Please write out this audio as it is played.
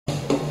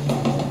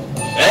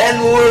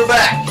And we're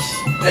back.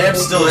 Amp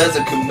still has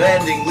a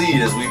commanding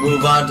lead as we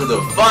move on to the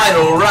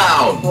final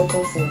round.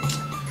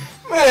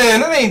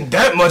 Man, that ain't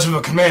that much of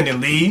a commanding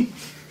lead.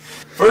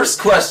 First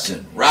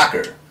question,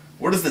 Rocker.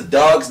 What is the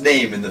dog's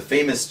name in the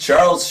famous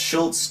Charles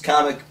Schulz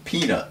comic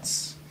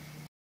Peanuts?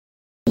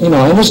 You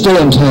know, in this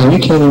day and time, you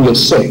can't even get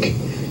sick.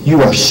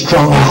 You are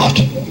strung out.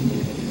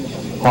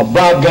 Oh,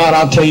 by God,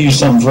 I'll tell you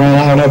something, friend.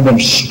 I have never been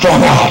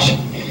strung out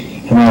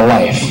in my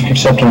life,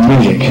 except in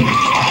music.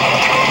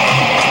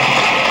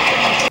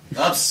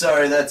 I'm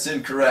sorry, that's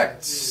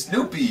incorrect.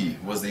 Snoopy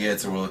was the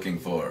answer we're looking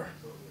for.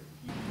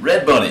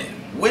 Red Bunny,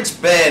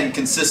 which band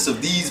consists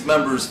of these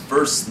members'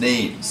 first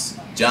names?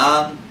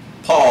 John,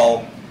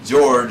 Paul,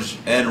 George,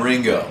 and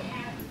Ringo.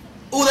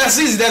 Ooh, that's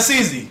easy, that's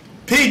easy.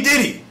 P.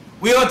 Diddy.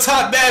 We on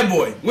top, bad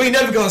boy. We ain't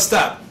never gonna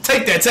stop.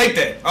 Take that, take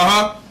that.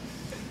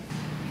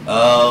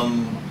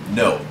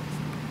 No.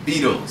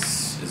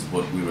 Beatles is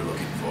what we were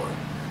looking for.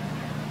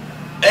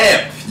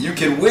 Amp, you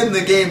can win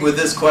the game with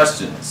this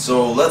question,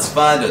 so let's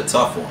find a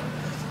tough one.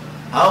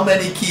 How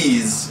many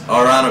keys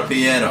are on a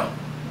piano?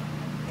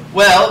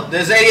 Well,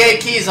 there's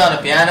 88 keys on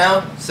a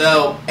piano,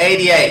 so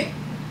 88.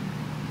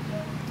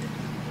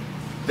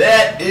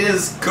 That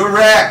is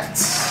correct.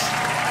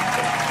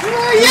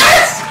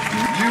 Yes!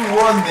 You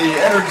won the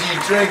energy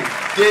drink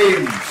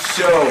game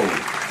show.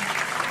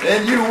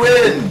 And you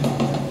win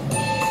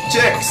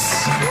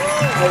chicks.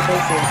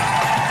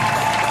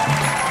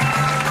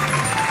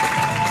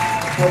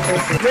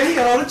 Bring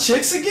all the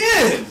chicks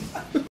again.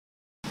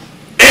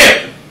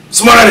 Amp!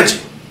 Smart energy.